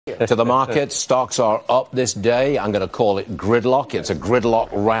To the market, stocks are up this day. I'm going to call it gridlock. It's a gridlock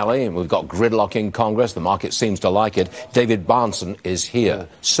rally, and we've got gridlock in Congress. The market seems to like it. David Bahnsen is here.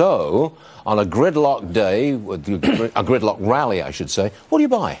 So, on a gridlock day, a gridlock rally, I should say, what do you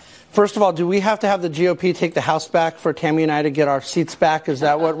buy? First of all, do we have to have the GOP take the House back for Tammy and I to get our seats back? Is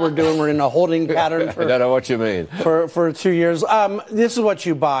that what we're doing? We're in a holding pattern for, I don't know what you mean. For 2 years. This is what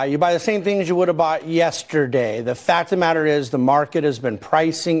you buy. You buy the same things you would have bought yesterday. The fact of the matter is the market has been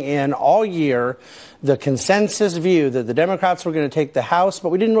pricing in all year the consensus view that the Democrats were going to take the House, but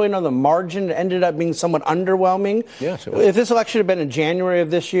we didn't really know the margin. It ended up being somewhat underwhelming. Yes, if this election had been in January of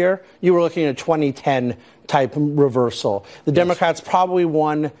this year, you were looking at a 2010 type reversal. The Democrats probably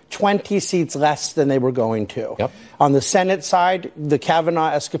won 20 seats less than they were going to. Yep. On the Senate side, the Kavanaugh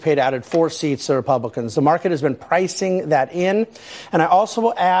escapade added 4 seats to Republicans. The market has been pricing that in. And I also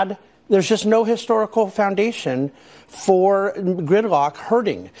will add, there's just no historical foundation for gridlock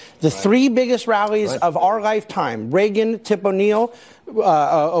hurting. The 3 biggest rallies of our lifetime, Reagan, Tip O'Neill,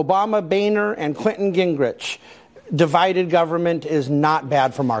 Obama, Boehner, and Clinton Gingrich, divided government is not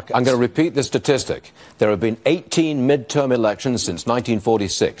bad for markets. I'm going to repeat the statistic. There have been 18 midterm elections since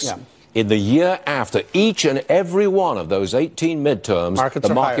 1946. Yeah. In the year after each and every one of those 18 midterms,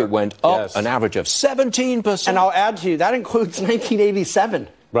 the market went up an average of 17%. And I'll add to you, that includes 1987.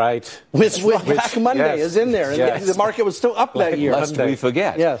 Right. With Black Monday is in there. And the market was still up that year. Lest we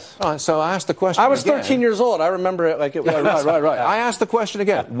forget. Yes. All right, so I asked the question I was again. 13 years old. I remember it like it was. Right. I asked the question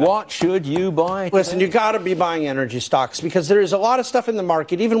again. What should you buy today? Listen, you got to be buying energy stocks because there is a lot of stuff in the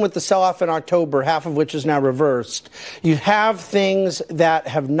market, even with the sell-off in October, half of which is now reversed. You have things that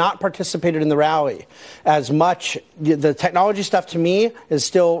have not participated in the rally as much. The technology stuff, to me, is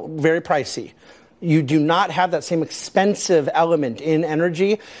still very pricey. You do not have that same expensive element in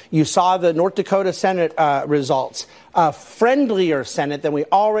energy. You saw the North Dakota Senate results. A friendlier Senate than we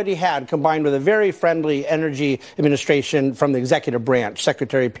already had, combined with a very friendly energy administration from the executive branch.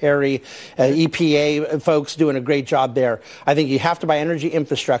 Secretary Perry, EPA folks doing a great job there. I think you have to buy energy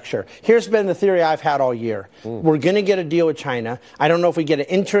infrastructure. Here's been the theory I've had all year. We're going to get a deal with China. I don't know if we get an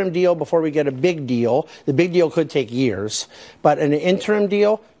interim deal before we get a big deal. The big deal could take years. But an interim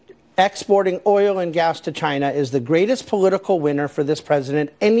deal, exporting oil and gas to China is the greatest political winner for this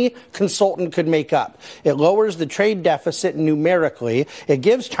president any consultant could make up. It lowers the trade deficit numerically. It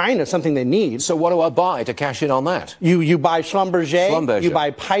gives China something they need. So what do I buy to cash in on that? You buy Schlumberger. You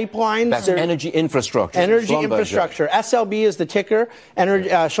buy pipelines. That's energy infrastructure. Energy infrastructure. SLB is the ticker.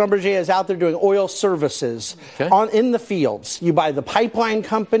 Schlumberger is out there doing oil services in the fields. You buy the pipeline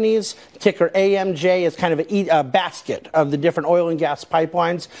companies. Ticker AMJ is kind of a basket of the different oil and gas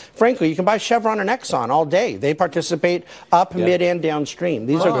pipelines. Frankly, you can buy Chevron and Exxon all day. They participate up, mid, and downstream.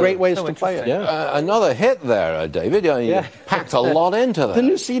 These are great ways to play it. Another hit there, David. You packed a lot into that. The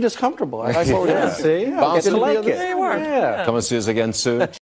new seat is comfortable. I like what we're doing. See? Bahnsen, Like it. come and see us again soon.